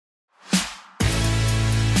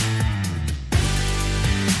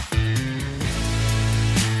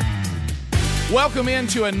Welcome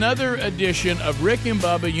into another edition of Rick and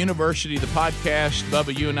Bubba University, the podcast.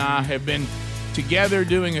 Bubba, you and I have been together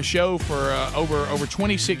doing a show for over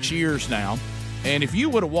 26 years now. And if you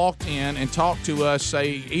would have walked in and talked to us,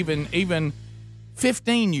 say, even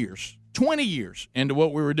 15 years, 20 years into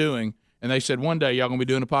what we were doing, and they said, one day y'all going to be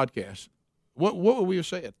doing a podcast, what would we have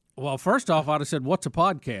said? Well, first off, I'd have said, what's a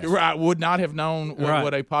podcast? I would not have known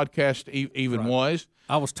what a podcast even was.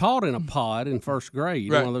 I was taught in a pod in first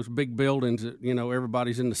grade, one of those big buildings that,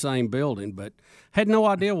 everybody's in the same building, but had no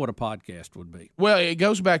idea what a podcast would be. Well, it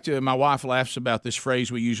goes back to, my wife laughs about this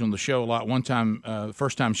phrase we use on the show a lot. One time, the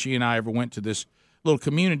first time she and I ever went to this little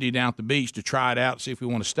community down at the beach to try it out, see if we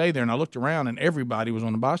want to stay there, and I looked around, and everybody was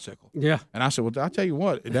on a bicycle. Yeah. And I said, well, I'll tell you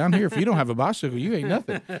what, down here, if you don't have a bicycle, you ain't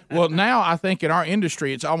nothing. Well, now I think in our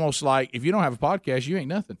industry, it's almost like if you don't have a podcast, you ain't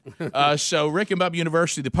nothing. So Rick and Bubba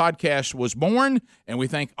University, the podcast was born, and we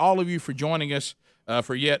thank all of you for joining us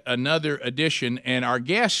for yet another edition. And our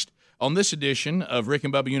guest on this edition of Rick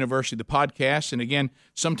and Bubba University, the podcast, and again,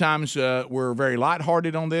 sometimes we're very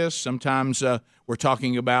lighthearted on this. Sometimes we're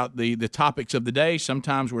talking about the topics of the day.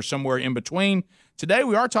 Sometimes we're somewhere in between. Today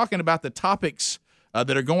we are talking about the topics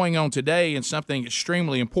that are going on today and something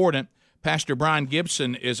extremely important. Pastor Brian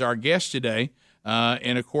Gibson is our guest today,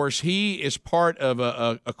 and of course he is part of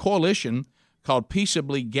a coalition called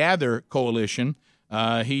Peaceably Gather Coalition.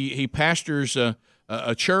 He pastors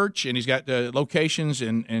a church, and he's got locations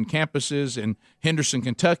and campuses in Henderson,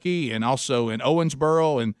 Kentucky, and also in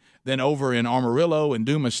Owensboro, and then over in Amarillo and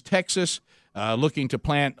Dumas, Texas, looking to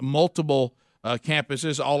plant multiple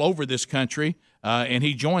campuses all over this country, and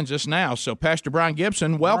he joins us now. So, Pastor Brian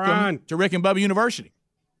Gibson, welcome to Rick and Bubba University.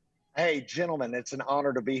 Hey, gentlemen, it's an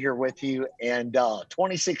honor to be here with you, and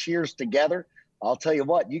 26 years together. I'll tell you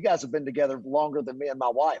what, you guys have been together longer than me and my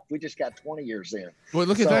wife. We just got 20 years in. Well,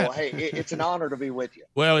 look at that. Hey, it's an honor to be with you.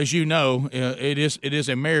 Well, as you know, it is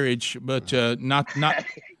a marriage, but not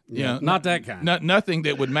not that kind. Nothing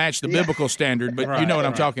that would match the biblical standard. But you know what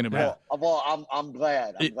I'm talking about. Well, I'm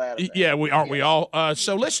glad. I'm glad. Yeah, we all.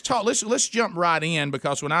 So let's talk. Let's jump right in,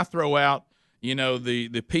 because when I throw out,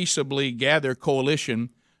 the Peaceably Gather Coalition,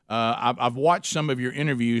 I've watched some of your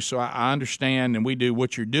interviews, so I understand, and we do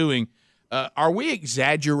what you're doing. Are we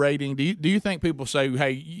exaggerating? Do you think people say,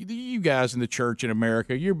 "Hey, you guys in the church in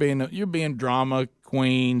America, you're being drama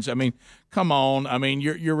queens"? I mean, come on. I mean,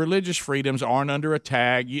 your religious freedoms aren't under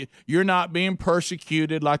attack. You're not being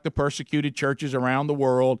persecuted like the persecuted churches around the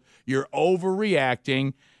world. You're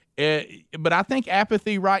overreacting. But I think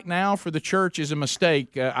apathy right now for the church is a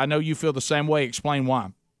mistake. I know you feel the same way. Explain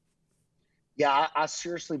why. Yeah, I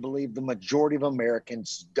seriously believe the majority of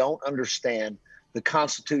Americans don't understand the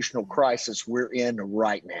constitutional crisis we're in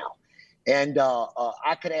right now. And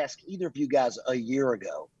I could ask either of you guys a year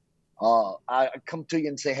ago, I come to you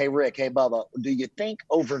and say, hey, Rick, hey, Bubba, do you think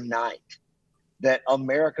overnight that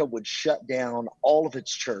America would shut down all of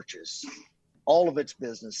its churches, all of its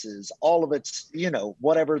businesses, all of its,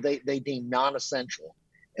 whatever they deem non-essential,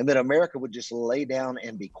 and that America would just lay down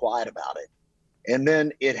and be quiet about it? And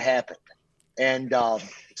then it happened. And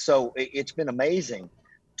so it's been amazing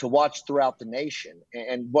to watch throughout the nation,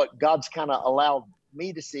 and what God's kind of allowed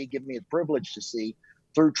me to see, give me the privilege to see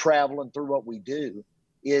through travel and through what we do,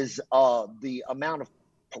 is the amount of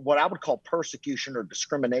what I would call persecution or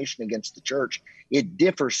discrimination against the church. It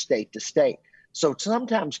differs state to state. So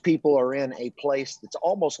sometimes people are in a place that's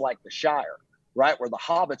almost like the Shire, right, where the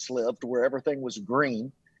hobbits lived, where everything was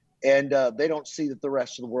green, and they don't see that the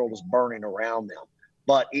rest of the world is burning around them.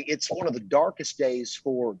 But it's one of the darkest days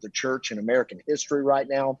for the church in American history right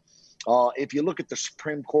now. If you look at the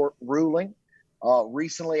Supreme Court ruling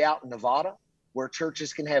recently out in Nevada, where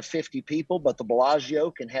churches can have 50 people, but the Bellagio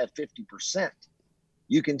can have 50%,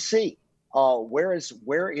 you can see where is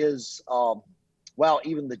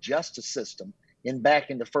even the justice system in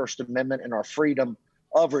backing the First Amendment and our freedom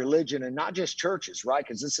of religion, and not just churches, right?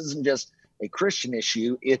 Because this isn't just a Christian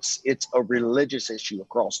issue; it's a religious issue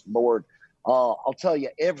across the board. I'll tell you,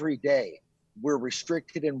 every day we're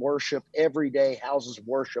restricted in worship. Every day houses of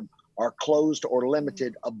worship are closed or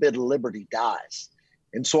limited. A bit of liberty dies.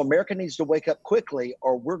 And so America needs to wake up quickly,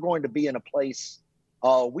 or we're going to be in a place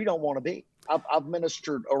we don't want to be. I've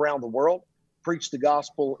ministered around the world, preached the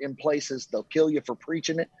gospel in places they'll kill you for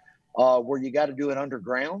preaching it, where you got to do it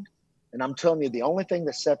underground. And I'm telling you, the only thing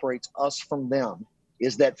that separates us from them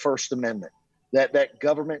is that First Amendment, that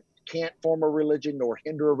government can't form a religion nor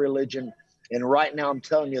hinder a religion. And right now, I'm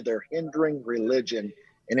telling you, they're hindering religion,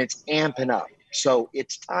 and it's amping up. So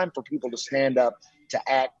it's time for people to stand up,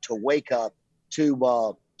 to act, to wake up,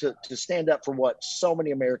 to stand up for what so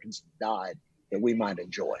many Americans died that we might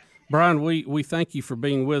enjoy. Brian, we thank you for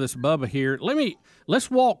being with us. Bubba here. Let's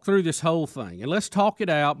walk through this whole thing, and let's talk it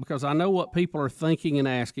out, because I know what people are thinking and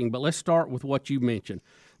asking, but let's start with what you mentioned.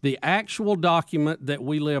 The actual document that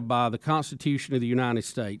we live by, the Constitution of the United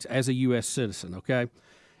States as a U.S. citizen, okay?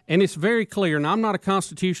 And it's very clear, and I'm not a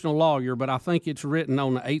constitutional lawyer, but I think it's written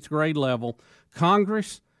on the 8th grade level.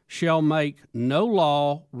 Congress shall make no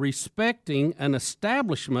law respecting an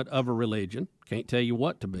establishment of a religion, can't tell you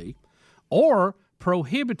what to be, or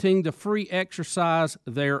prohibiting the free exercise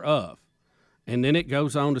thereof. And then it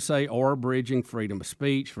goes on to say, or abridging freedom of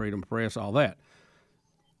speech, freedom of press, all that.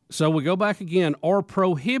 So we go back again, or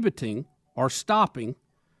prohibiting or stopping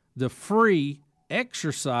the free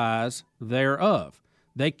exercise thereof.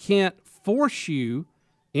 They can't force you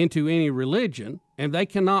into any religion, and they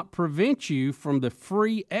cannot prevent you from the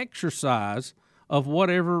free exercise of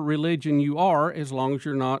whatever religion you are, as long as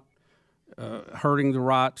you're not hurting the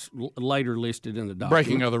rights later listed in the document.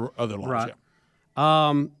 Breaking other laws. Right.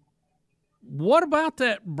 Yeah. What about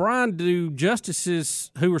that, Brian, do justices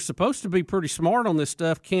who are supposed to be pretty smart on this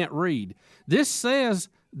stuff can't read? This says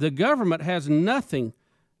the government has nothing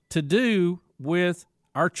to do with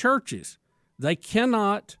our churches. They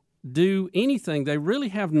cannot do anything. They really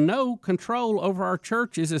have no control over our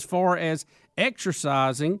churches as far as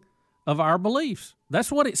exercising of our beliefs.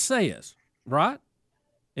 That's what it says, right?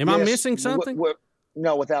 Am I missing something?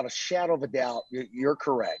 No, without a shadow of a doubt, you're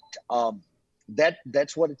correct.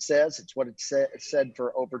 That's what it says. It's what it's said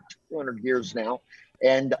for over 200 years now,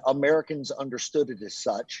 and Americans understood it as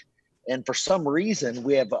such. And for some reason,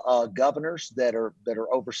 we have governors that are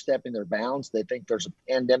overstepping their bounds. They think there's a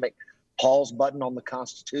pandemic pause button on the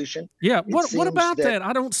Constitution. Yeah, what about that?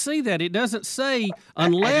 I don't see that. It doesn't say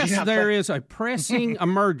unless there is a pressing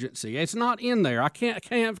emergency. It's not in there. I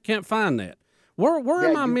can't find that. Where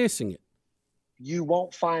am I missing it? You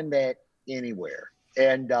won't find that anywhere,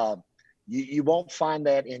 and you won't find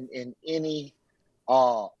that in any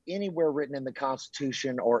anywhere written in the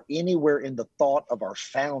Constitution or anywhere in the thought of our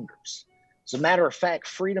founders. As a matter of fact,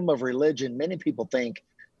 freedom of religion, many people think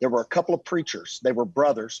there were a couple of preachers. They were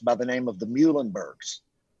brothers by the name of the Muhlenbergs.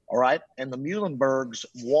 All right. And the Muhlenbergs,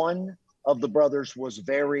 one of the brothers was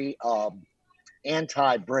very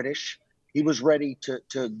anti-British. He was ready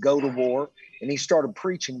to go to war, and he started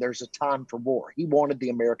preaching there's a time for war. He wanted the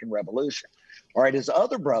American Revolution. All right. His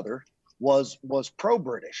other brother was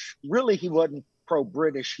pro-British. Really, he wasn't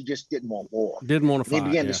pro-British. He just didn't want war. Didn't want to fight.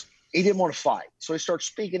 He didn't want to fight. So he starts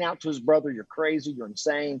speaking out to his brother, you're crazy, you're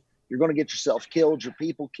insane, you're going to get yourself killed, your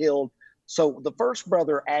people killed. So the first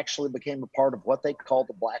brother actually became a part of what they call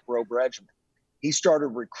the Black Robe Regiment. He started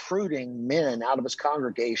recruiting men out of his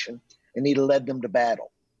congregation, and he led them to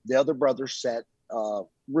battle. The other brother sat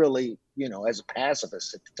really, as a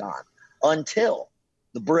pacifist at the time, until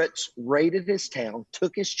the Brits raided his town,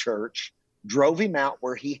 took his church, drove him out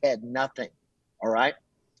where he had nothing. All right.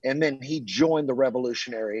 And then he joined the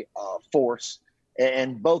revolutionary force,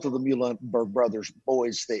 and both of the Muhlenberg brothers,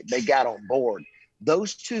 boys, they got on board.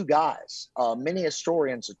 Those two guys, many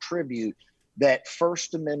historians attribute that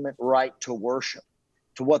First Amendment right to worship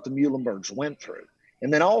to what the Muhlenbergs went through.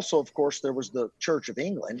 And then also, of course, there was the Church of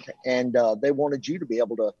England, and they wanted you to be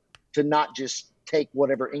able to not just take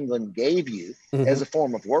whatever England gave you as a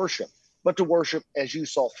form of worship, but to worship as you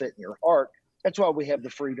saw fit in your heart. That's why we have the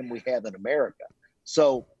freedom we have in America.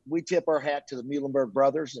 So we tip our hat to the Muhlenberg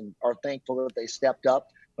brothers and are thankful that they stepped up.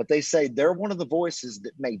 But they say they're one of the voices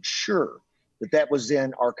that made sure that was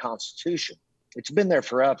in our Constitution. It's been there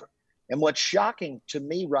forever. And what's shocking to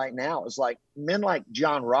me right now is like men like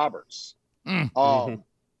John Roberts. I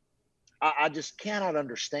just cannot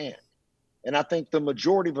understand. And I think the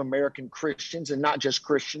majority of American Christians, and not just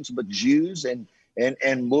Christians, but Jews and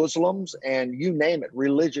Muslims and you name it,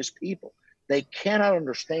 religious people, they cannot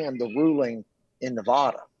understand the ruling in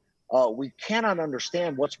Nevada. We cannot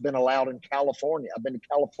understand what's been allowed in California. I've been to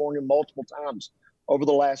California multiple times over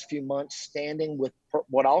the last few months, standing with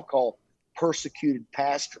what I'll call persecuted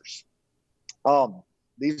pastors.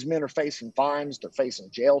 These men are facing fines. They're facing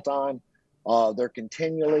jail time. They're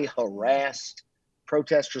continually harassed.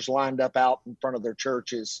 Protesters lined up out in front of their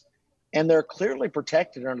churches, and they're clearly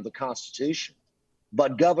protected under the Constitution.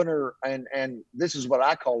 But Governor, and this is what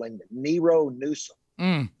I call him, Nero Newsom.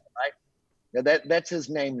 Right? Now that's his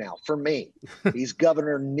name now for me. He's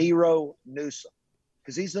Governor Nero Newsom,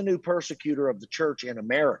 because he's the new persecutor of the church in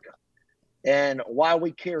America. And why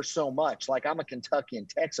we care so much, like I'm a Kentucky and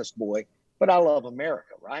Texas boy, but I love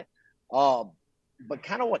America, right? But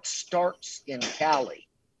kind of what starts in Cali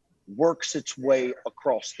works its way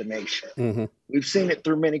across the nation. We've seen it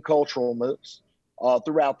through many cultural moves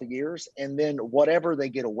throughout the years. And then whatever they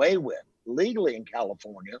get away with legally in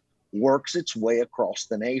California works its way across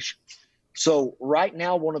the nation. So right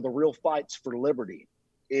now, one of the real fights for liberty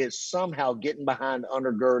is somehow getting behind,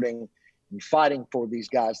 undergirding, and fighting for these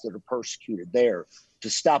guys that are persecuted there to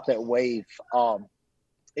stop that wave.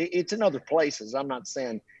 It's in other places. I'm not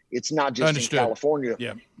saying it's not just Understood. in California.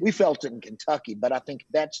 Yeah. We felt it in Kentucky, but I think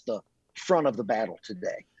that's the front of the battle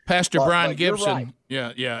today. Pastor Brian Gibson.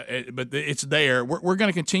 Right. Yeah, but it's there. We're going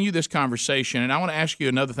to continue this conversation, and I want to ask you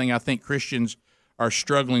another thing I think Christians are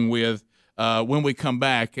struggling with when we come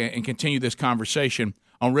back and continue this conversation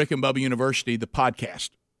on Rick and Bubba University, the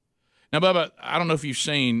podcast. Now, Bubba, I don't know if you've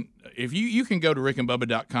seen, if you can go to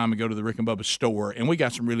rickandbubba.com and go to the Rick and Bubba store, and we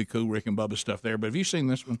got some really cool Rick and Bubba stuff there, but have you seen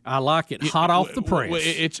this one? I like it. Hot off the press.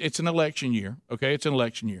 It's an election year, okay? It's an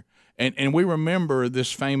election year. And we remember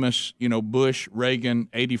this famous, Bush, Reagan,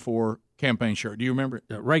 84 campaign shirt. Do you remember it?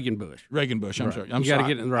 Reagan Bush. Reagan Bush. I'm sorry. You got to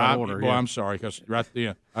get it in the right order. Boy, I'm sorry because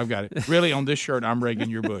I've got it. Really, on this shirt, I'm Reagan,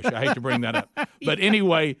 you're Bush. I hate to bring that up, but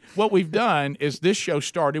anyway, what we've done is this show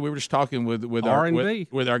started. We were just talking with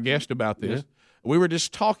our guest about this. Yeah. We were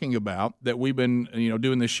just talking about that we've been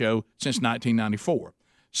doing this show since 1994.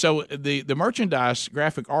 So the merchandise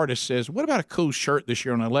graphic artist says, what about a cool shirt this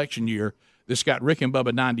year on election year that's got Rick and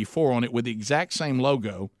Bubba 94 on it with the exact same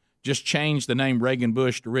logo, just change the name Reagan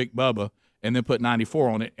Bush to Rick Bubba and then put 94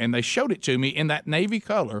 on it. And they showed it to me in that navy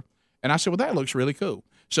color. And I said, well, that looks really cool.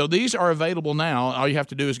 So these are available now. All you have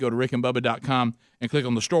to do is go to rickandbubba.com and click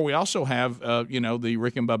on the store. We also have, the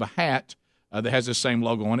Rick and Bubba hat that has the same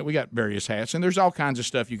logo on it. We got various hats, and there's all kinds of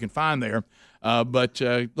stuff you can find there. But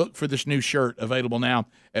look for this new shirt available now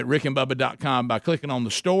at rickandbubba.com by clicking on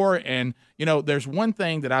the store. And, there's one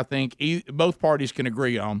thing that I think both parties can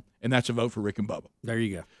agree on, and that's a vote for Rick and Bubba. There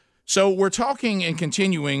you go. So we're talking and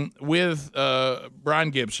continuing with Brian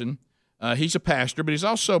Gibson. He's a pastor, but he's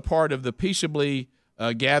also part of the Peaceably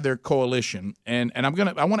Gather Coalition. And I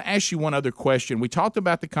want to ask you one other question. We talked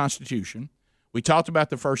about the Constitution. We talked about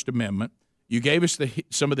the First Amendment. You gave us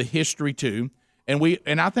some of the history too,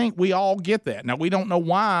 and I think we all get that. Now we don't know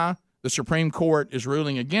why the Supreme Court is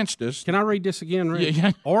ruling against us. Can I read this again, Rick?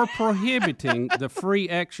 Yeah. Or prohibiting the free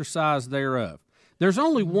exercise thereof. There's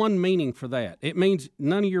only one meaning for that. It means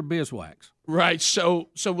none of your bizwax. Right. So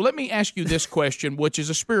let me ask you this question, which is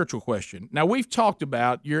a spiritual question. Now we've talked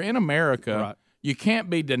about you're in America. Right. You can't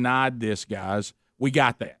be denied this, guys. We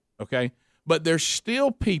got that. Okay. But there's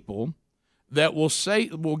still people that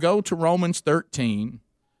will go to Romans 13.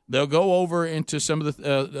 They'll go over into some of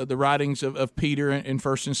the writings of Peter in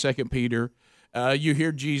 1st and 2nd Peter. You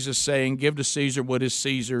hear Jesus saying, give to Caesar what is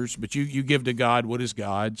Caesar's, but you give to God what is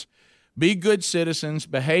God's. Be good citizens,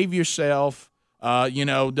 behave yourself.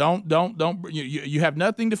 Don't you have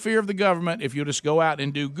nothing to fear of the government if you'll just go out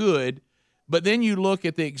and do good. But then you look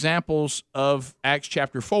at the examples of Acts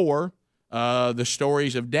chapter 4, the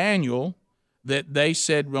stories of Daniel, that they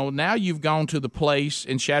said, well, now you've gone to the place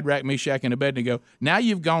in Shadrach, Meshach, and Abednego. Now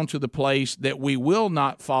you've gone to the place that we will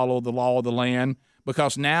not follow the law of the land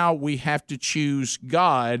because now we have to choose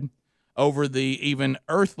God over the even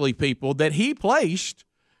earthly people that he placed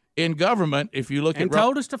in government. If you look and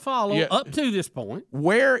told us to follow up to this point.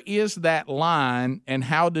 Where is that line, and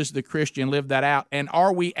how does the Christian live that out? And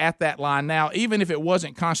are we at that line now? Even if it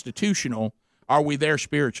wasn't constitutional, are we there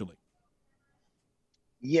spiritually?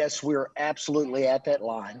 Yes, we're absolutely at that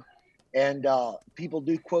line. And people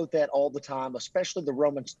do quote that all the time, especially the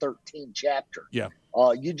Romans 13 chapter. Yeah.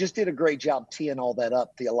 You just did a great job teeing all that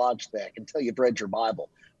up theologically. I can tell you've read your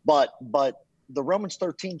Bible. But the Romans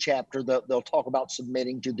 13 chapter, they'll talk about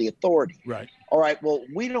submitting to the authority. Right. All right, well,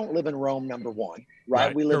 we don't live in Rome, number one,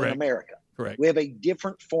 right? We live in America. Correct. We have a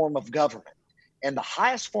different form of government. And the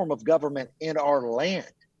highest form of government in our land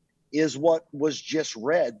is what was just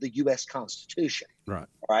read, the U.S. Constitution. Right.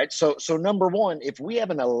 All right. So number one, if we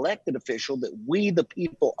have an elected official that we, the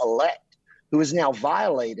people, elect, who is now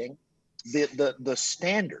violating the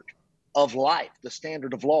standard of life, the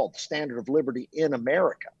standard of law, the standard of liberty in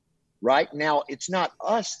America, right? Now, it's not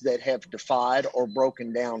us that have defied or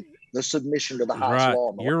broken down the submission to the highest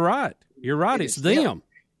law. You're right. You're right. It's them.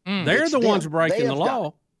 They're the ones breaking the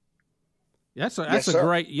law. That's a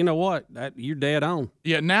great. You know what? You're dead on.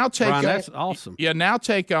 Yeah. Now take. Brian, that's awesome. Yeah. Now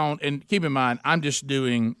take on, and keep in mind, I'm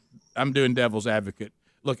doing devil's advocate.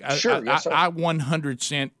 Look, I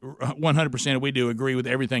 100%, we do agree with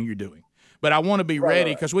everything you're doing. But I want to be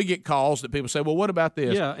ready because we get calls that people say, well, what about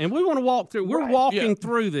this? Yeah, and we want to walk through. We're walking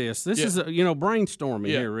through this. This is, brainstorming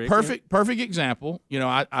here, Rick. Perfect example.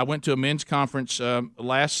 I went to a men's conference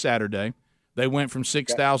last Saturday. They went from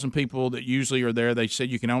 6,000 people that usually are there. They said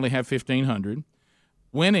you can only have 1,500.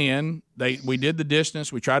 Went in. We did the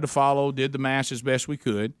distance. We tried to follow, did the mass as best we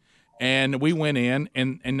could. And we went in,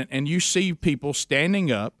 and you see people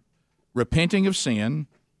standing up, repenting of sin,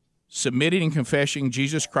 submitting and confessing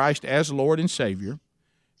Jesus Christ as Lord and Savior,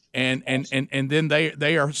 and then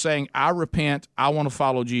they are saying, I repent, I want to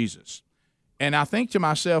follow Jesus. And I think to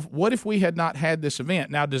myself, what if we had not had this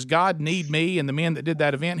event? Now, does God need me and the men that did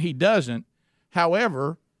that event? He doesn't.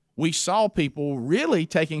 However, we saw people really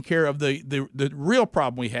taking care of the real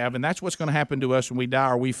problem we have, and that's what's going to happen to us when we die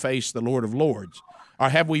or we face the Lord of Lords. Or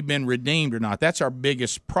have we been redeemed or not? That's our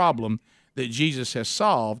biggest problem that Jesus has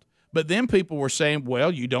solved. But then people were saying,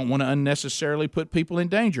 well, you don't want to unnecessarily put people in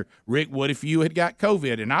danger. Rick, what if you had got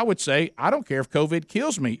COVID? And I would say, I don't care if COVID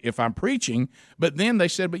kills me if I'm preaching. But then they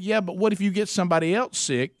said, but what if you get somebody else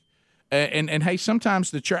sick? And hey, sometimes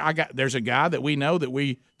the church, there's a guy that we know that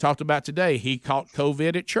we talked about today. He caught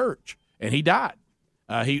COVID at church, and he died.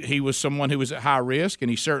 He was someone who was at high risk, and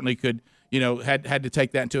he certainly could, had to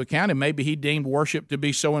take that into account. And maybe he deemed worship to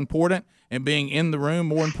be so important and being in the room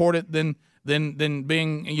more important than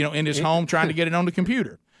being, in his home trying to get it on the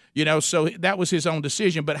computer. So that was his own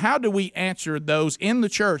decision. But how do we answer those in the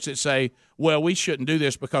church that say, well, we shouldn't do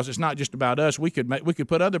this because it's not just about us. We could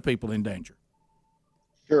put other people in danger.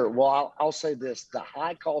 Sure. Well, I'll say this. The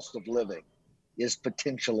high cost of living is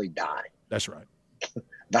potentially dying. That's right.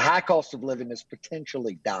 The high cost of living is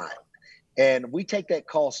potentially dying. And we take that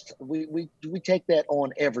cost, we take that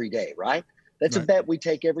on every day, right? That's right. A bet we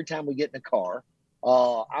take every time we get in a car.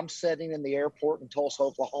 I'm sitting in the airport in Tulsa,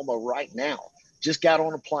 Oklahoma right now. Just got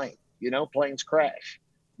on a plane. Planes crash.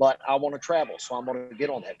 But I want to travel, so I'm going to get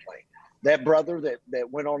on that plane. That brother that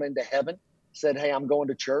went on into heaven said, hey, I'm going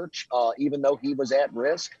to church. Even though he was at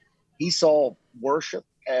risk, he saw worship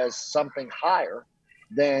as something higher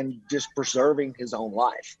than just preserving his own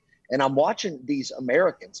life. And I'm watching these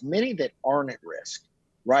Americans, many that aren't at risk,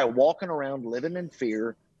 right? Walking around, living in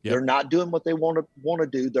fear. Yep. They're not doing what they want to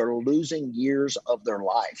do. They're losing years of their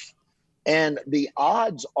life. And the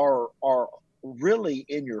odds are really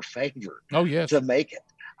in your favor. Oh, yes. To make it.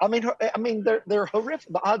 I mean, they're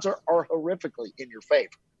horrific. The odds are horrifically in your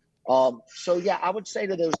favor. So yeah, I would say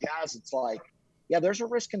to those guys, it's like, yeah, there's a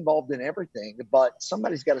risk involved in everything, but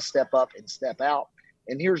somebody's got to step up and step out.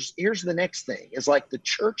 And here's the next thing is like the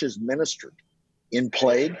church is ministered in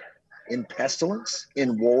plague, in pestilence,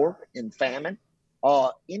 in war, in famine,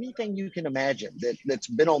 anything you can imagine that's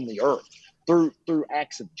been on the earth through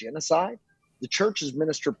acts of genocide. The church has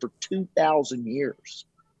ministered for 2,000 years.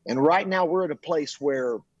 And right now we're at a place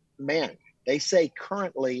where, man, they say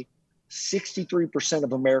currently 63%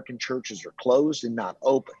 of American churches are closed and not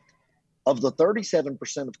open. Of the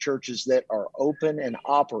 37% of churches that are open and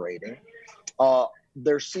operating,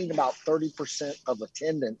 they're seeing about 30% of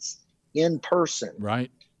attendance in person, right,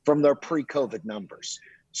 from their pre-COVID numbers.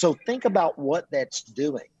 So think about what that's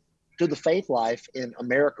doing to the faith life in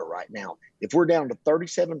America right now. If we're down to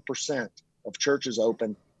 37% of churches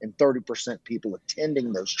open and 30% people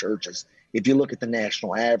attending those churches, if you look at the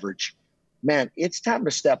national average, man, it's time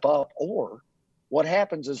to step up. Or what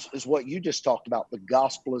happens is what you just talked about. The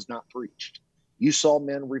gospel is not preached. You saw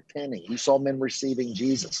men repenting. You saw men receiving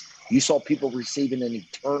Jesus. You saw people receiving an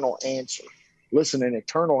eternal answer. Listen, an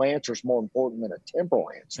eternal answer is more important than a temporal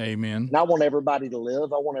answer. Amen. And I want everybody to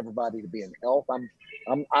live. I want everybody to be in health.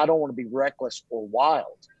 I don't want to be reckless or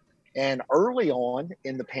wild. And early on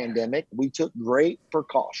in the pandemic, we took great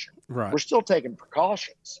precaution. Right. We're still taking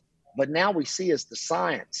precautions, but now we see as the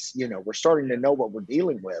science, we're starting to know what we're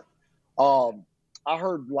dealing with. I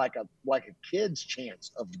heard like a kid's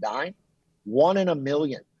chance of dying, 1 in a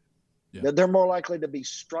million. Yeah. They're more likely to be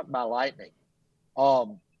struck by lightning.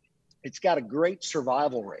 It's got a great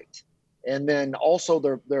survival rate. And then also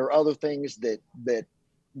there are other things that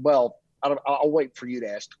well, I'll wait for you to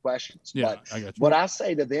ask the questions. Yeah, but I got you. What I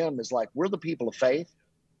say to them is like, we're the people of faith.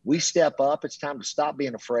 We step up. It's time to stop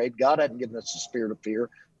being afraid. God hasn't given us a spirit of fear,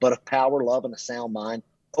 but of power, love, and a sound mind.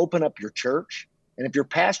 Open up your church. And if your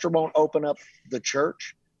pastor won't open up the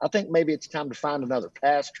church, I think maybe it's time to find another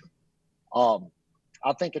pastor.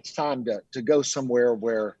 I think it's time to go somewhere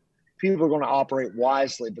where people are going to operate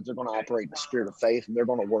wisely, but they're going to operate in the spirit of faith, and they're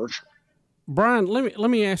going to worship. Brian, let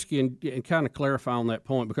me ask you and kind of clarify on that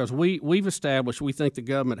point, because we've established we think the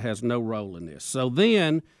government has no role in this. So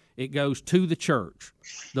then it goes to the church,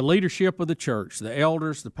 the leadership of the church, the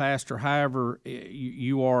elders, the pastor, however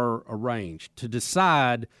you are arranged, to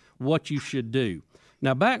decide what you should do.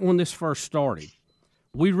 Now, back when this first started,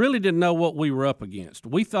 we really didn't know what we were up against.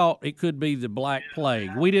 We thought it could be the Black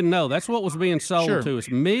Plague. We didn't know. That's what was being sold to us.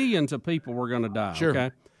 Millions of people were going to die,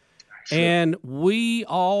 okay? Sure. And we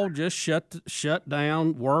all just shut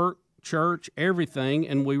down work, church, everything,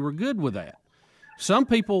 and we were good with that. Some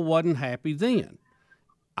people wasn't happy then.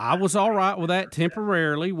 I was all right with that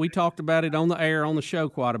temporarily. We talked about it on the air on the show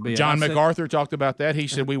quite a bit. John MacArthur talked about that. He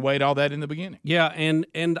said we weighed all that in the beginning. Yeah,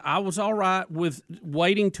 and I was all right with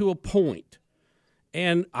waiting to a point.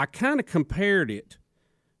 And I kind of compared it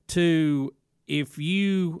to if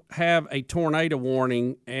you have a tornado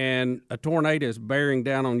warning and a tornado is bearing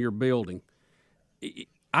down on your building.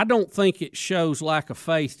 I don't think it shows lack of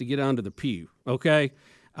faith to get under the pew, okay?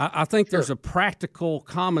 I think there's a practical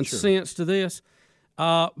common sense to this.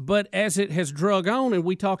 But as it has drug on, and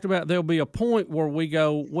we talked about there'll be a point where we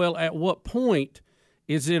go, well, at what point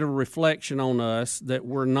is it a reflection on us that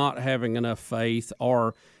we're not having enough faith?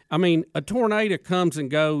 Or, I mean, a tornado comes and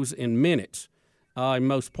goes in minutes in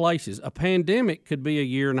most places. A pandemic could be a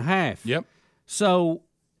year and a half. Yep. So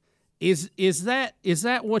is that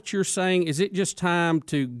what you're saying? Is it just time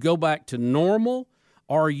to go back to normal?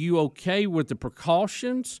 Are you okay with the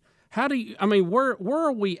precautions? How do you? I mean, where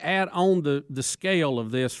are we at on the scale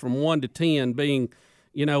of this from 1 to 10 being,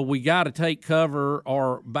 we got to take cover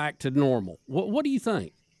or back to normal? What do you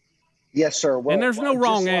think? Yes, sir. Well, and there's no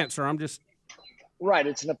wrong answer. I'm just right.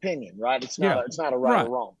 It's an opinion, right? It's not. It's not a right or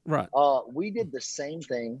wrong. Right. We did the same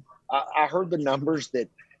thing. I heard the numbers that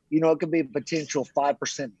it could be a potential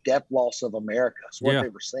 5% death loss of America. Is what they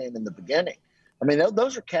were saying in the beginning. I mean,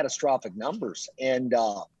 those are catastrophic numbers, and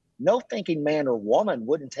no thinking man or woman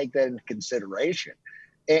wouldn't take that into consideration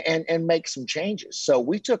and make some changes. So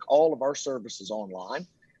we took all of our services online.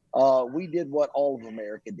 We did what all of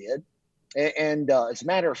America did. And as a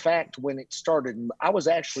matter of fact, when it started, I was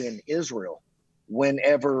actually in Israel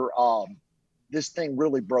whenever this thing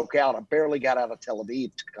really broke out. I barely got out of Tel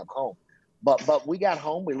Aviv to come home. But we got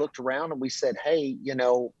home, we looked around, and we said, hey,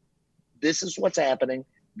 this is what's happening.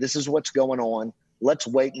 This is what's going on. Let's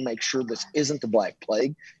wait and make sure this isn't the Black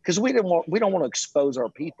Plague, because we don't want to expose our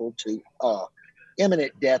people to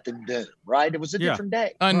imminent death and doom. Right? It was a different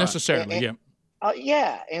day, unnecessarily.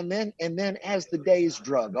 And then as the days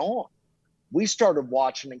drug on, we started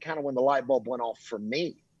watching, and kind of when the light bulb went off for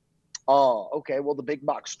me. Okay, well, the big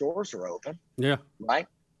box stores are open. Yeah. Right.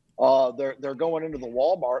 They're going into the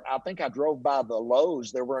Walmart. I think I drove by the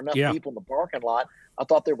Lowe's. There were enough people in the parking lot. I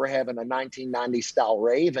thought they were having a 1990s style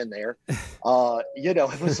rave in there.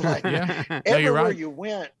 It was like everywhere you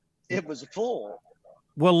went, it was full.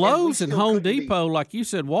 Well, Lowe's and Home Depot, like you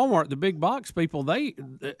said, Walmart, the big box people,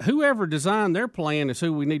 whoever designed their plan is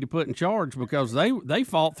who we need to put in charge, because they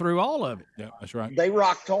fought through all of it. Yeah, that's right. They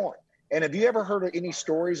rocked on. And have you ever heard of any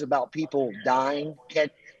stories about people dying? I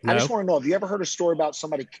just want to know, have you ever heard a story about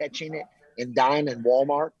somebody catching it and dying in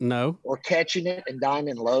Walmart? No. Or catching it and dying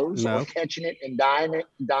in Lowe's? No. Or catching it and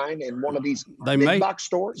dying in one of these big box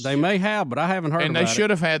stores? They may have, but I haven't heard about it. And they should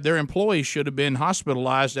have had, their employees should have been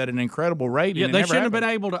hospitalized at an incredible rate. Yeah, they shouldn't have been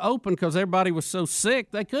able to open because everybody was so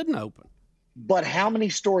sick they couldn't open. But how many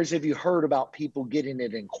stories have you heard about people getting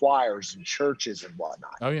it in choirs and churches and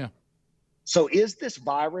whatnot? Oh, yeah. So is this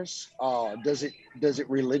virus, does it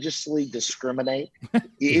religiously discriminate?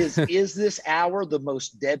 Is this hour the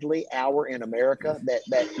most deadly hour in America,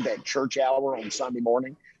 that church hour on Sunday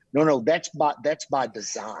morning? No, that's by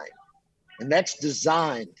design. And that's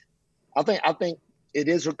designed. I think it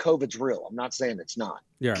is, or COVID's real. I'm not saying it's not.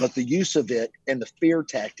 Yeah. But the use of it and the fear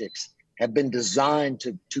tactics have been designed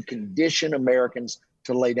to condition Americans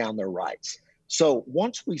to lay down their rights. So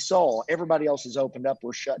once we saw everybody else has opened up,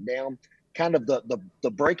 we're shut down. Kind of the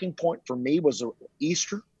breaking point for me was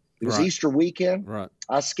Easter. It was Easter weekend. Right.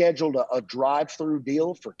 I scheduled a drive-through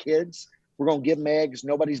deal for kids. We're going to give them eggs.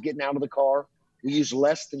 Nobody's getting out of the car. We used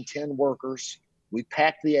less than 10 workers. We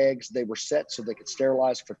packed the eggs. They were set so they could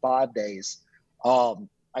sterilize for 5 days.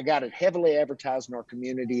 I got it heavily advertised in our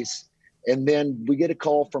communities. And then we get a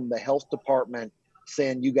call from the health department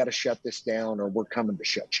saying, you got to shut this down or we're coming to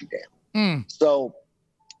shut you down. So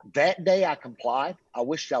that day I complied. I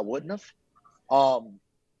wished I wouldn't have.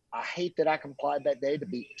 I hate that I complied that day,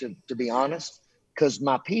 to be honest, because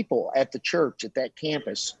my people at the church, at that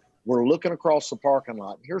campus, were looking across the parking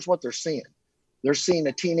lot. Here's what they're seeing. They're seeing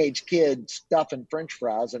a teenage kid stuffing French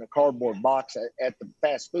fries in a cardboard box at the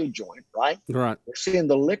fast food joint, right? Right. They're seeing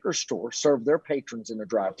the liquor store serve their patrons in a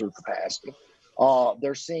drive-through capacity.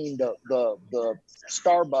 They're seeing the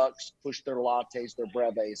Starbucks push their lattes, their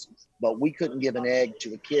brevets, but we couldn't give an egg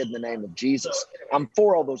to a kid in the name of Jesus. I'm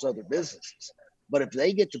for all those other businesses, but if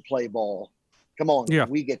they get to play ball, come on,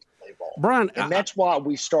 we get to play ball. Brian, and that's why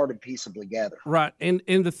we started Peaceably Gather. Right, and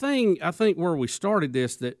the thing I think where we started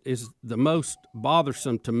this that is the most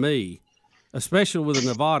bothersome to me, especially with the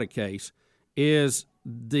Nevada case, is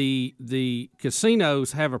the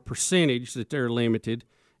casinos have a percentage that they're limited.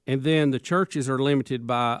 And then the churches are limited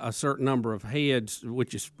by a certain number of heads,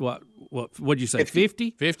 which is what what'd you say,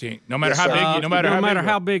 50? 50. No matter how big, no matter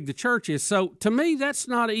how big the church is. So to me, that's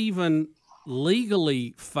not even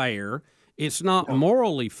legally fair. It's not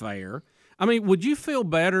morally fair. I mean, would you feel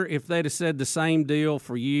better if they'd have said the same deal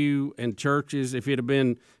for you and churches if it had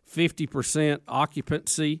been 50%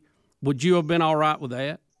 occupancy? Would you have been all right with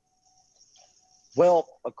that? Well,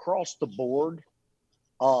 across the board,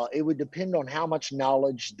 it would depend on how much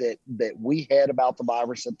knowledge that we had about the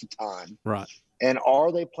virus at the time. Right. And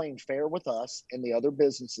are they playing fair with us and the other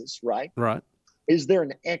businesses, right? Right. Is there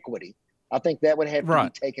an equity? I think that would have to be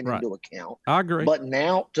taken into account. I agree. But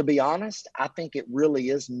now, to be honest, I think it really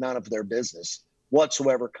is none of their business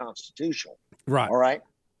whatsoever constitutional. Right. All right.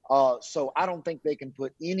 So I don't think they can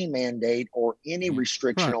put any mandate or any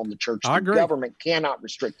restriction on the church. I agree. Government cannot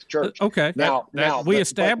restrict the church. Okay. Now we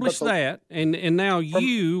established that, and now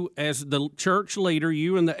you, as the church leader,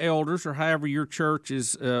 you and the elders, or however your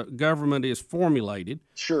church's government is formulated.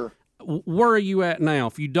 Sure. Where are you at now?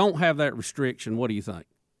 If you don't have that restriction, what do you think?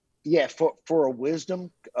 Yeah, for a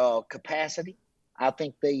wisdom capacity, I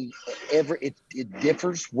think it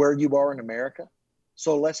differs where you are in America.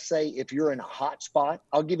 So let's say if you're in a hot spot,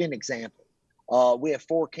 I'll give you an example. We have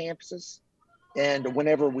 4 campuses, and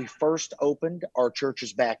whenever we first opened our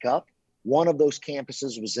churches back up, one of those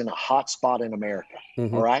campuses was in a hot spot in America.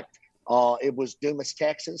 Mm-hmm. All right. It was Dumas,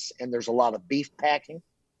 Texas, and there's a lot of beef packing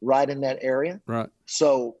right in that area. Right.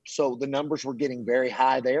 So the numbers were getting very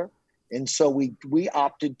high there. And so we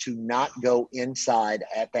opted to not go inside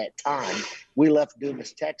at that time. We left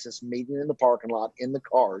Dumas, Texas, meeting in the parking lot in the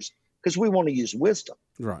cars because we want to use wisdom.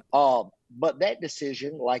 Right. But that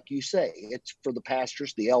decision, like you say, it's for the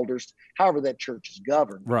pastors, the elders, however that church is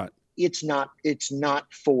governed. Right. It's not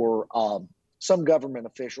for some government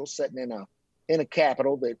officials sitting in a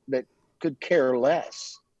capitol that could care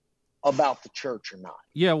less about the church or not.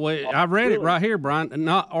 Yeah, well, I read it right here, Brian.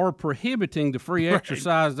 Not or prohibiting the free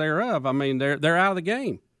exercise thereof. I mean, they're out of the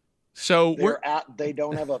game. So they're out. They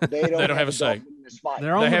don't have a. They don't have a say. They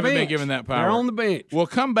haven't been given that power. They're on the bench. We'll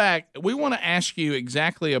come back. We want to ask you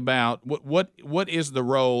exactly about what is the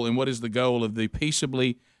role and what is the goal of the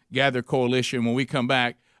Peaceably Gather Coalition when we come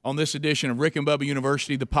back on this edition of Rick and Bubba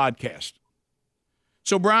University, the podcast.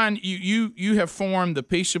 So, Brian, you have formed the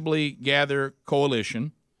Peaceably Gather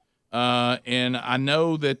Coalition. And I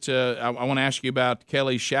know that I want to ask you about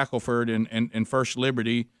Kelly Shackelford and First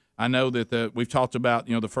Liberty. I know that we've talked about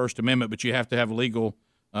the First Amendment, but you have to have legal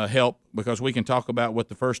help because we can talk about what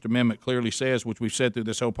the First Amendment clearly says, which we've said through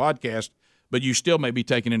this whole podcast. But you still may be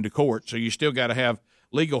taken into court, so you still got to have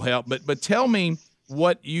legal help. But tell me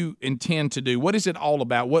what you intend to do. What is it all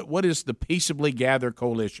about? What is the Peaceably Gather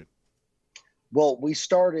Coalition? Well, we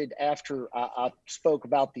started after I spoke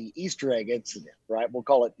about the Easter egg incident, right? We'll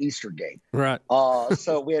call it Eastergate. Right.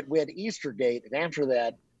 So we had Eastergate, and after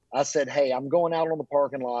that, I said, "Hey, I'm going out on the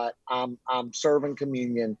parking lot. I'm serving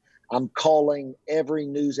communion. I'm calling every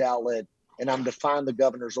news outlet, and I'm defying the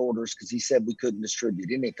governor's orders because he said we couldn't distribute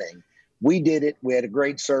anything." We did it. We had a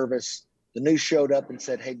great service. The news showed up and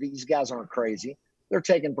said, "Hey, these guys aren't crazy. They're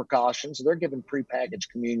taking precautions. They're giving prepackaged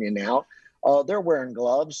communion out. They're wearing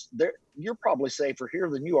gloves. You're probably safer here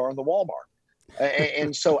than you are in the Walmart."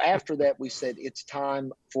 And so after that, we said, it's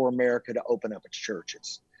time for America to open up its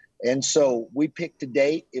churches. And so we picked a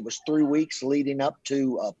date. It was 3 weeks leading up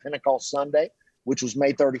to Pentecost Sunday, which was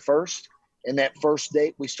May 31st. And that first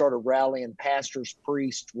date, we started rallying pastors,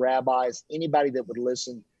 priests, rabbis, anybody that would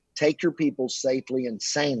listen, take your people safely and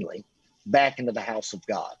sanely back into the house of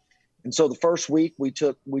God. And so the first week we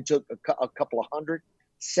took a couple of hundred.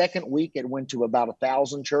 Second week, it went to about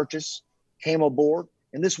 1,000 churches came aboard.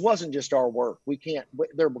 And this wasn't just our work.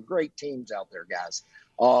 There were great teams out there, guys,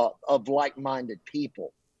 of like-minded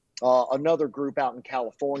people. Another group out in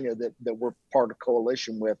California that we're part of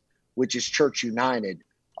coalition with, which is Church United.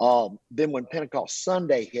 Then when Pentecost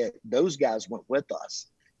Sunday hit, those guys went with us.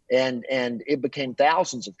 And it became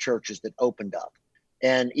thousands of churches that opened up.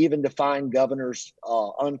 And even defying governors'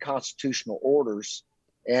 unconstitutional orders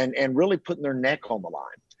and really putting their neck on the line.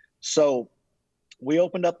 So we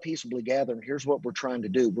opened up Peaceably Gather, and here's what we're trying to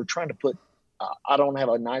do. We're trying to put, I don't have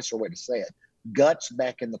a nicer way to say it, guts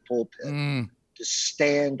back in the pulpit to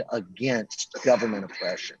stand against government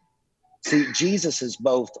oppression. See, Jesus is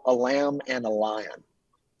both a lamb and a lion,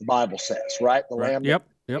 the Bible says, right? The lamb that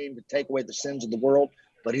came to take away the sins of the world,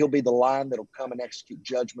 but he'll be the lion that'll come and execute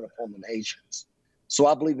judgment upon the nations. So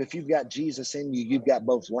I believe if you've got Jesus in you, you've got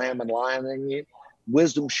both lamb and lion in you.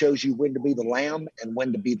 Wisdom shows you when to be the lamb and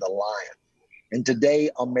when to be the lion. And today,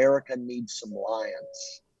 America needs some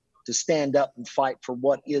lions to stand up and fight for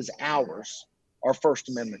what is ours, our First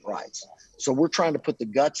Amendment rights. So we're trying to put the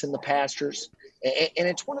guts in the pastors And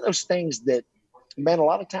it's one of those things that, man, a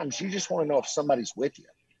lot of times you just want to know if somebody's with you,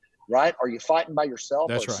 right? Are you fighting by yourself,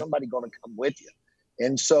 That's or is right. somebody going to come with you?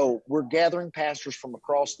 And so we're gathering pastors from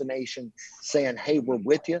across the nation saying, hey, we're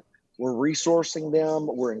with you. We're resourcing them.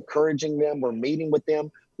 We're encouraging them. We're meeting with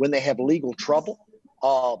them when they have legal trouble.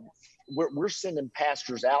 We're sending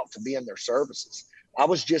pastors out to be in their services. I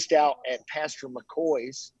was just out at Pastor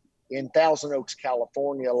McCoy's in Thousand Oaks,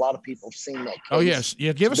 California. A lot of people have seen that case. Oh, yes.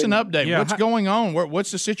 Yeah, give us an update. Yeah. What's going on?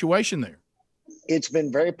 What's the situation there? It's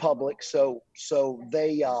been very public. So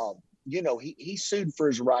they, he sued for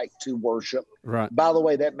his right to worship. Right. By the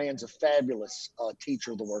way, that man's a fabulous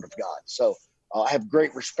teacher of the Word of God. So I have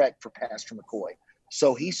great respect for Pastor McCoy.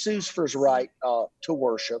 So he sues for his right to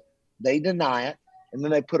worship. They deny it. And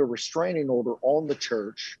then they put a restraining order on the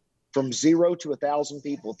church from 0 to 1,000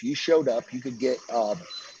 people. If you showed up, you could get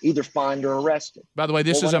either fined or arrested. By the way,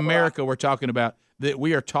 this is America we're talking about. That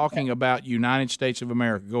we are talking about United States of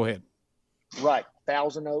America. Go ahead. Right.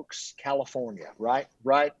 Thousand Oaks, California. Right,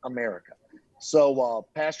 America. So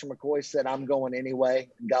Pastor McCoy said, I'm going anyway.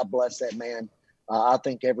 God bless that man. I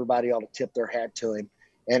think everybody ought to tip their hat to him.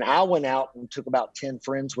 And I went out and took about 10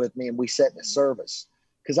 friends with me, and we sat in a service.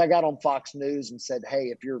 Because I got on Fox News and said,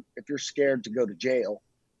 hey, if you're scared to go to jail,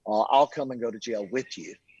 I'll come and go to jail with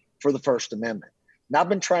you for the First Amendment. And I've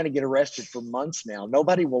been trying to get arrested for months now.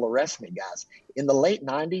 Nobody will arrest me, guys. In the late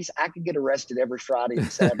 90s, I could get arrested every Friday and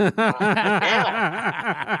Saturday.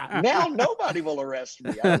 now nobody will arrest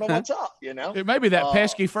me. I don't know what's up, It may be that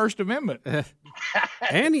pesky First Amendment.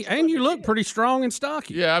 and you look pretty strong and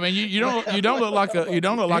stocky. Yeah, I mean you don't look like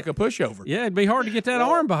a pushover. Yeah, it'd be hard to get that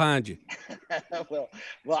arm behind you. well,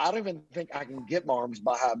 I don't even think I can get my arms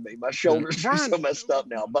behind me. My shoulders are so messed up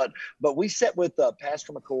now. But we sat with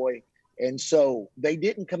Pastor McCoy, and so they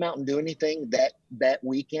didn't come out and do anything that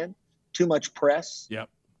weekend. Too much press. Yep.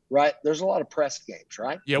 Right. There's a lot of press games,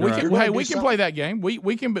 right? Yeah, we can play that game.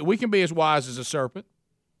 We can be as wise as a serpent.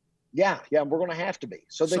 Yeah, we're going to have to be.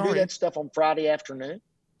 So they do that stuff on Friday afternoon,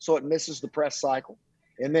 so it misses the press cycle.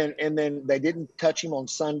 And then they didn't touch him on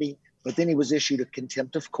Sunday, but then he was issued a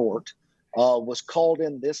contempt of court, was called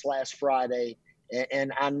in this last Friday,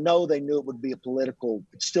 and I know they knew it would be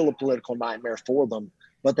still a political nightmare for them,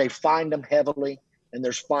 but they fined him heavily, and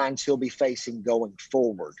there's fines he'll be facing going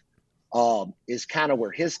forward, is kind of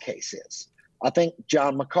where his case is. I think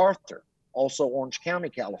John MacArthur, also Orange County,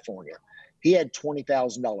 California, he had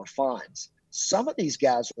 $20,000 fines. Some of these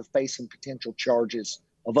guys are facing potential charges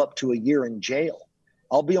of up to a year in jail.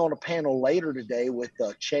 I'll be on a panel later today with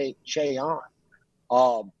Che An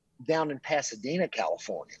down in Pasadena,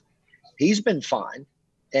 California. He's been fined,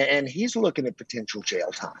 and he's looking at potential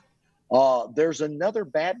jail time. There's another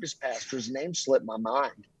Baptist pastor, his name slipped my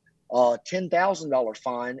mind, $10,000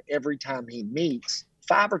 fine every time he meets,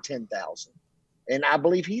 $5,000 or $10,000. And I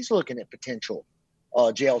believe he's looking at potential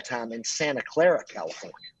jail time in Santa Clara,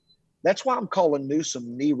 California. That's why I'm calling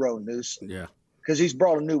Newsom Nero Newsom. Yeah. Because he's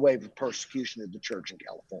brought a new wave of persecution of the church in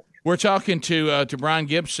California. We're talking to Brian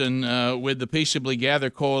Gibson with the Peaceably Gather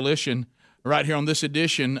Coalition right here on this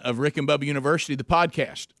edition of Rick and Bubba University, the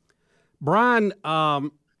podcast. Brian, I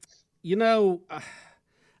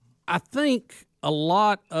think a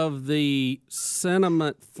lot of the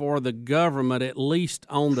sentiment for the government, at least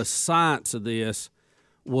on the science of this,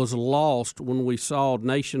 was lost when we saw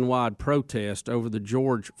nationwide protest over the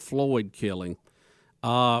George Floyd killing.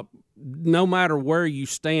 No matter where you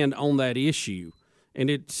stand on that issue, and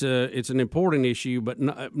it's an important issue, but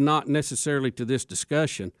not necessarily to this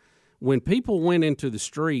discussion, when people went into the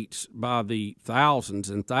streets by the thousands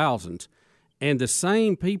and thousands, and the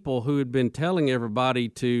same people who had been telling everybody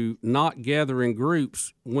to not gather in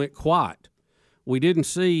groups went quiet. We didn't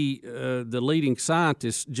see the leading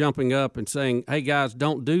scientists jumping up and saying, hey, guys,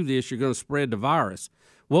 don't do this. You're going to spread the virus.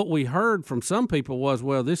 What we heard from some people was,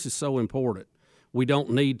 well, this is so important. We don't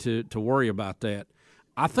need to worry about that.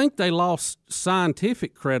 I think they lost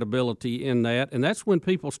scientific credibility in that, and that's when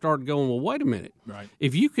people started going, well, wait a minute. Right.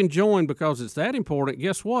 If you can join because it's that important,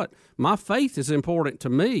 guess what? My faith is important to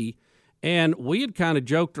me. And we had kind of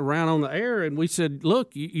joked around on the air, and we said,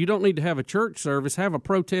 look, you don't need to have a church service. Have a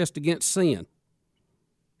protest against sin.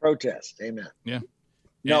 Protest. Amen. Yeah.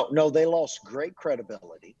 No, they lost great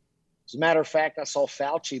credibility. As a matter of fact, I saw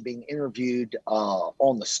Fauci being interviewed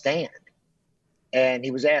on the stand, and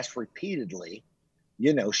he was asked repeatedly,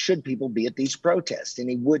 should people be at these protests?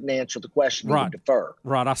 And he wouldn't answer the question. He would defer.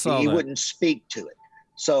 Right, I saw that. He wouldn't speak to it.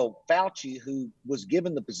 So Fauci, who was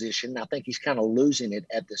given the position, I think he's kind of losing it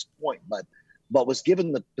at this point, but was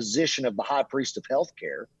given the position of the high priest of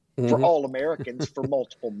healthcare for all Americans for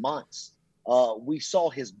multiple months. We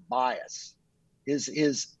saw his bias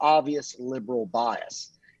his obvious liberal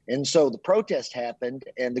bias. And so the protest happened,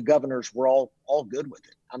 and the governors were all good with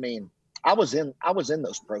it. I mean, I was in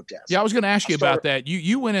those protests. Yeah, I was going to ask you about that.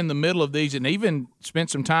 You went in the middle of these and even spent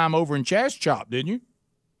some time over in Chaz Chop, didn't you?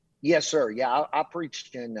 Yes, sir. Yeah, I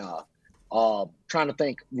preached in trying to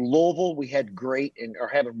think, Louisville. We had are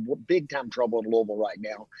having big time trouble in Louisville right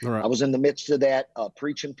now. Right. I was in the midst of that,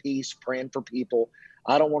 preaching peace, praying for people.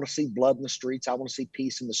 I don't want to see blood in the streets. I want to see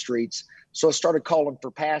peace in the streets. So I started calling for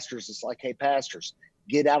pastors. It's like, hey, pastors,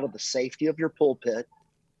 get out of the safety of your pulpit.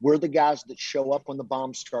 We're the guys that show up when the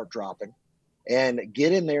bombs start dropping, and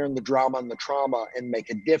get in there in the drama and the trauma and make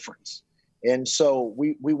a difference. And so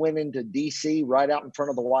we went into D.C. right out in front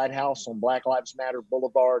of the White House on Black Lives Matter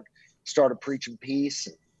Boulevard, started preaching peace.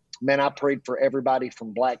 And, man, I prayed for everybody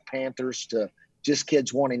from Black Panthers to just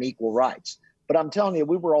kids wanting equal rights. But I'm telling you,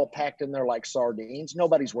 we were all packed in there like sardines.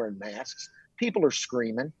 Nobody's wearing masks. People are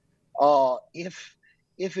screaming.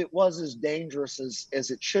 If it was as dangerous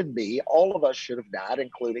as it should be, all of us should have died,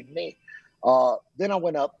 including me. Then I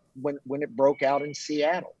went up when it broke out in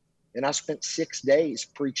Seattle, and I spent 6 days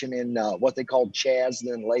preaching in what they called Chaz,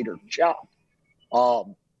 then later Chop,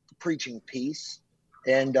 preaching peace.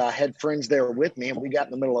 And I had friends there with me, and we got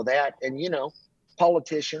in the middle of that. And, you know,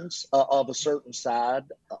 politicians of a certain side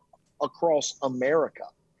across America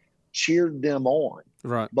cheered them on,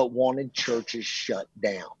 right, but wanted churches shut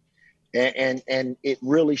down. And it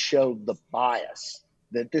really showed the bias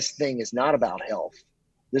that this thing is not about health.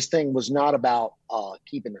 This thing was not about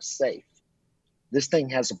keeping us safe. This thing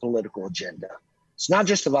has a political agenda. It's not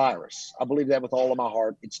just a virus. I believe that with all of my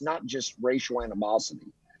heart. It's not just racial animosity.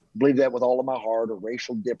 I believe that with all of my heart, or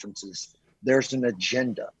racial differences. There's an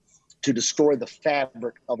agenda to destroy the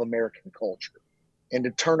fabric of American culture and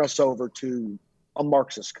to turn us over to a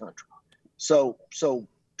Marxist country. So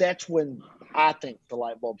that's when I think the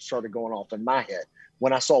light bulb started going off in my head,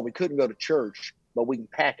 when I saw we couldn't go to church, but we can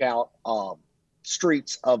pack out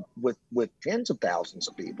streets with tens of thousands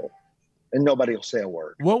of people, and nobody will say a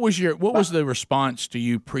word. What was the response to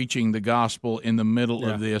you preaching the gospel in the middle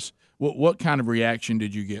of this? What kind of reaction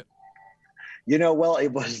did you get? You know, well,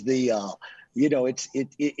 it was the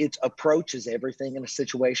it's approach is everything in a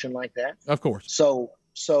situation like that. Of course.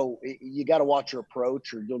 So you got to watch your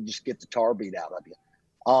approach, or you'll just get the tar beat out of you.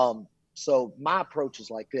 So my approach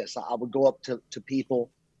is like this. I would go up to people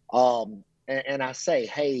and I say,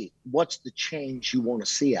 hey, what's the change you want to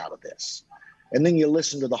see out of this? And then you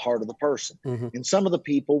listen to the heart of the person. Mm-hmm. And some of the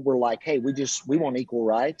people were like, hey, we want equal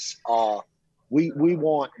rights. We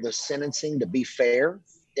want the sentencing to be fair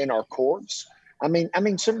in our courts. I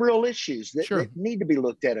mean, some real issues that need to be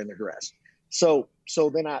looked at and addressed. So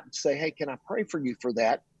then I say, hey, can I pray for you for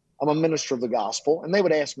that? I'm a minister of the gospel. And they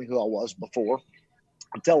would ask me who I was before.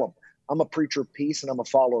 I'd tell them, I'm a preacher of peace and I'm a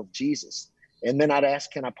follower of Jesus. And then I'd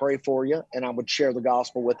ask, can I pray for you? And I would share the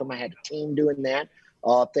gospel with them. I had a team doing that.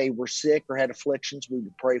 If they were sick or had afflictions, we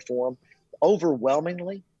would pray for them.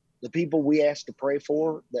 Overwhelmingly, the people we asked to pray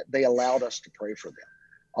for, that they allowed us to pray for them.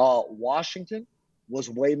 Washington was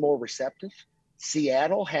way more receptive.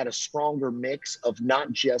 Seattle had a stronger mix of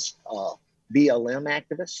not just BLM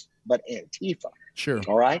activists, but Antifa. Sure.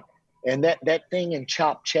 All right. And that thing in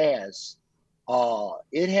Chop Chaz,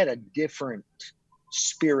 it had a different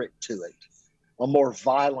spirit to it, a more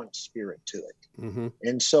violent spirit to it. Mm-hmm.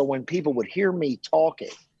 And so when people would hear me talking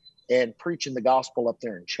and preaching the gospel up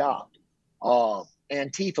there in Chop,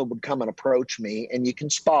 Antifa would come and approach me, and you can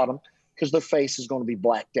spot them because their face is going to be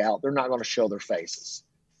blacked out. They're not going to show their faces.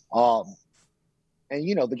 And,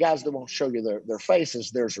 you know, the guys that won't show you their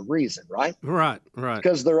faces, there's a reason, right? Right.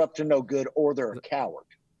 Because they're up to no good, or they're a coward.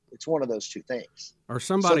 It's one of those two things. Or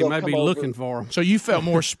somebody may be looking for them. So you felt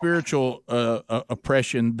more spiritual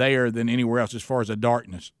oppression there than anywhere else as far as the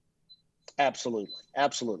darkness?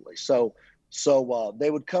 Absolutely. So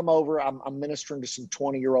they would come over. I'm ministering to some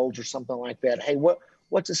 20-year-olds or something like that. Hey,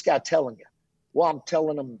 what's this guy telling you? Well, I'm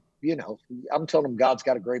telling them, God's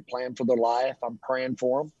got a great plan for their life. I'm praying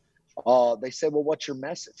for them. They say, well, what's your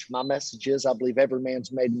message? My message is, I believe every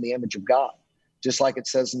man's made in the image of God, just like it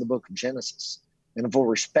says in the book of Genesis. And if we'll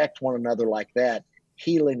respect one another like that,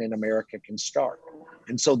 healing in America can start.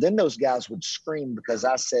 And so then those guys would scream because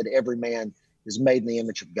I said every man is made in the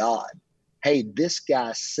image of God. Hey, this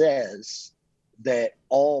guy says that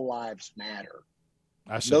all lives matter.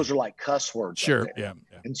 Those are like cuss words. Sure, yeah.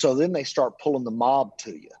 And so then they start pulling the mob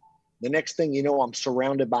to you. The next thing you know, I'm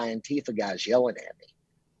surrounded by Antifa guys yelling at me.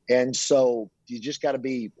 And so you just got to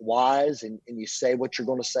be wise and you say what you're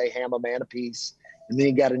going to say, I'm a man of peace. And then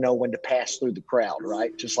you got to know when to pass through the crowd,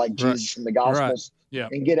 right? Just like Jesus in the Gospels,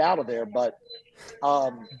 and get out of there. But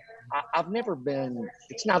I've never been,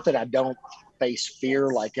 it's not that I don't face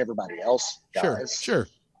fear like everybody else does. Sure.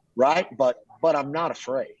 Right. But I'm not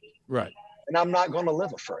afraid. Right. And I'm not going to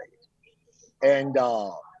live afraid. And,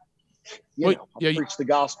 I preach the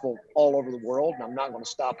gospel all over the world, and I'm not going to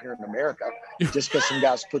stop here in America just because some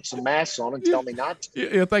guys put some masks on and tell me not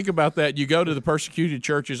to. Yeah, think about that. You go to the persecuted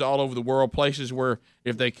churches all over the world, places where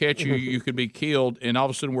if they catch you, you could be killed, and all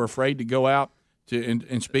of a sudden we're afraid to go out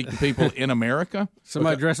and speak to people in America.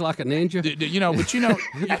 Somebody dressed like a ninja?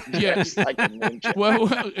 Yeah. Like a ninja. Well,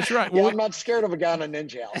 that's right. Well, I'm not scared of a guy in a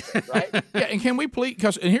ninja outfit, right? Yeah, and can we please,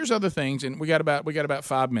 and here's other things, and we got about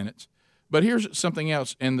 5 minutes. But here's something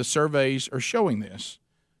else, and the surveys are showing this,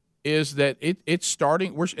 is that it's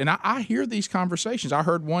starting. And I hear these conversations. I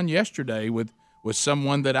heard one yesterday with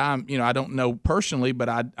someone that I don't know personally, but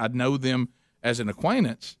I know them as an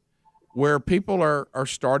acquaintance, where people are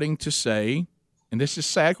starting to say, and this is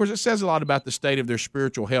sad. Of course, it says a lot about the state of their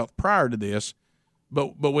spiritual health prior to this,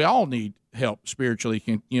 but we all need help spiritually.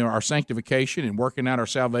 Our sanctification and working out our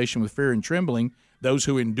salvation with fear and trembling. Those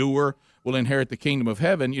who endure will inherit the kingdom of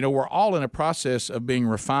heaven. We're all in a process of being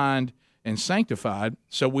refined and sanctified.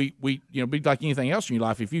 So we be like anything else in your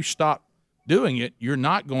life. If you stop doing it, you're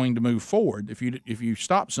not going to move forward. If you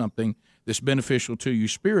stop something that's beneficial to you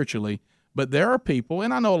spiritually. But there are people,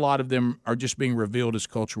 and I know a lot of them are just being revealed as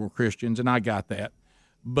cultural Christians, and I got that.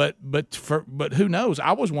 But who knows?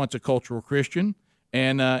 I was once a cultural Christian,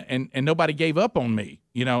 and nobody gave up on me.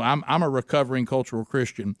 I'm a recovering cultural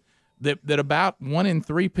Christian. That about 1 in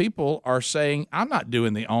 3 people are saying, I'm not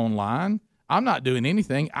doing the online. I'm not doing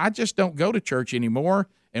anything. I just don't go to church anymore.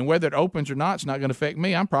 And whether it opens or not, it's not going to affect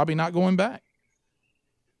me. I'm probably not going back.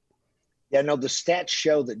 Yeah, no, the stats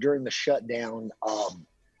show that during the shutdown,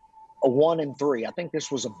 a 1 in 3, I think this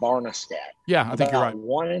was a Barna stat. Yeah, I think you're right.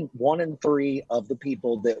 1 in 3 of the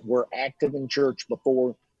people that were active in church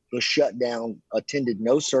before the shutdown attended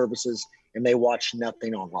no services, and they watched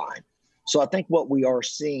nothing online. So I think what we are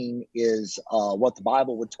seeing is what the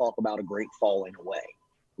Bible would talk about, a great falling away,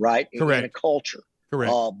 right? Correct. In a culture.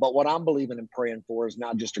 Correct. But what I'm believing and praying for is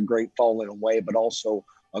not just a great falling away, but also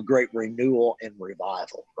a great renewal and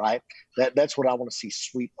revival, right? That's what I want to see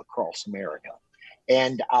sweep across America.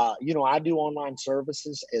 And, I do online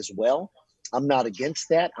services as well. I'm not against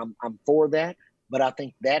that. I'm for that. But I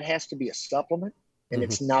think that has to be a supplement, and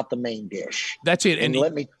it's not the main dish. That's it. And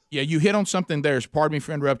you hit on something there. Pardon me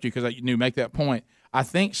for interrupting you because I knew make that point. I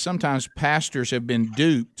think sometimes pastors have been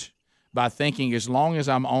duped by thinking as long as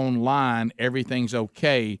I'm online, everything's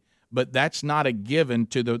okay. But that's not a given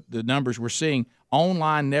to the numbers we're seeing.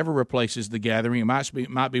 Online never replaces the gathering. It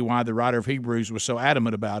might be why the writer of Hebrews was so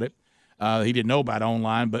adamant about it. He didn't know about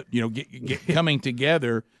online, but coming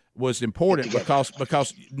together was important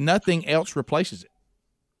because nothing else replaces it.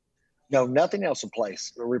 No, nothing else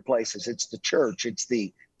replaces. It's the church. It's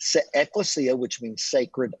the ecclesia, which means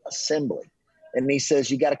sacred assembly. And he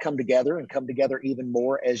says you got to come together and come together even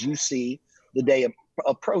more as you see the day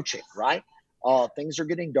approaching, right? Things are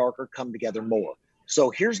getting darker, come together more. So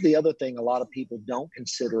here's the other thing a lot of people don't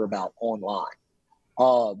consider about online.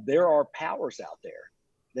 There are powers out there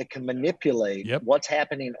that can manipulate what's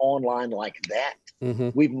happening online like that. Mm-hmm.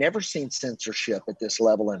 We've never seen censorship at this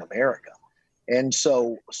level in America. And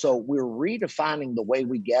so we're redefining the way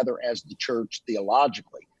we gather as the church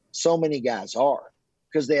theologically. So many guys are,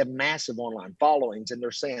 because they have massive online followings and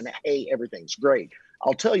they're saying, hey, everything's great.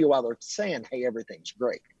 I'll tell you why they're saying, hey, everything's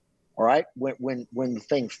great. All right. When the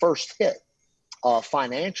thing first hit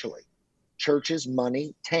financially, churches'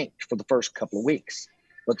 money tanked for the first couple of weeks.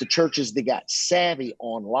 But the churches that got savvy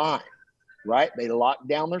online, right? They locked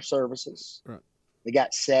down their services. Right. They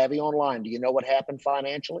got savvy online. Do you know what happened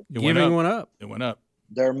financially? Giving went up. It went up.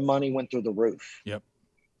 Their money went through the roof. Yep.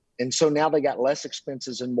 And so now they got less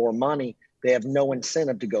expenses and more money. They have no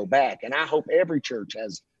incentive to go back. And I hope every church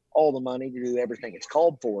has all the money to do everything it's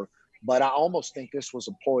called for. But I almost think this was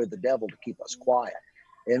a ploy of the devil to keep us quiet.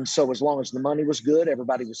 And so as long as the money was good,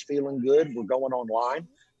 everybody was feeling good, we're going online.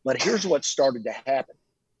 But here's what started to happen.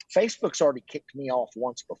 Facebook's already kicked me off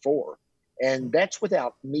once before. And that's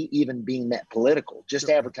without me even being that political, just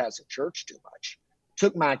advertising church too much.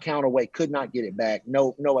 Took my account away, could not get it back.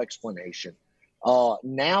 No explanation.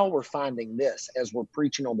 Now we're finding this as we're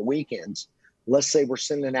preaching on the weekends. Let's say we're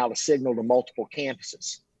sending out a signal to multiple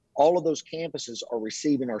campuses. All of those campuses are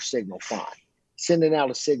receiving our signal fine. Sending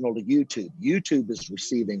out a signal to YouTube. YouTube is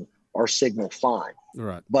receiving our signal fine.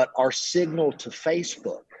 Right. But our signal to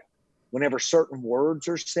Facebook, whenever certain words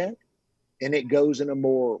are said, and it goes in a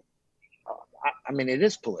more, it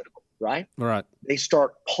is political, right? Right. They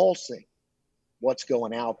start pulsing what's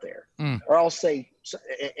going out there. Or I'll say,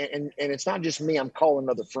 and it's not just me, I'm calling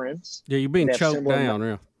other friends. Yeah, you're being choked down,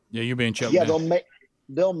 yeah. Yeah, you're being choked Yeah, down.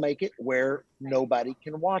 they'll make it where nobody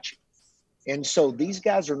can watch it. And so these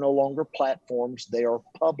guys are no longer platforms; they are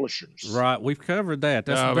publishers. Right, we've covered that.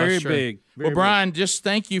 That's Oh, very that's true. big. Well, Brian, just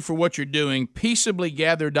thank you for what you're doing.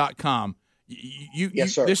 Peaceablygather.com.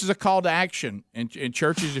 Yes, sir. This is a call to action in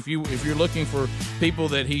churches. If you're looking for people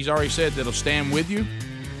that he's already said that'll stand with you,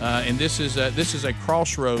 and this is a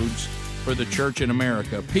crossroads for the church in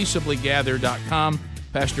America. Peaceablygather.com.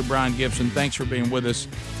 Pastor Brian Gibson, thanks for being with us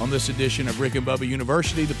on this edition of Rick and Bubba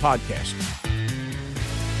University, the podcast.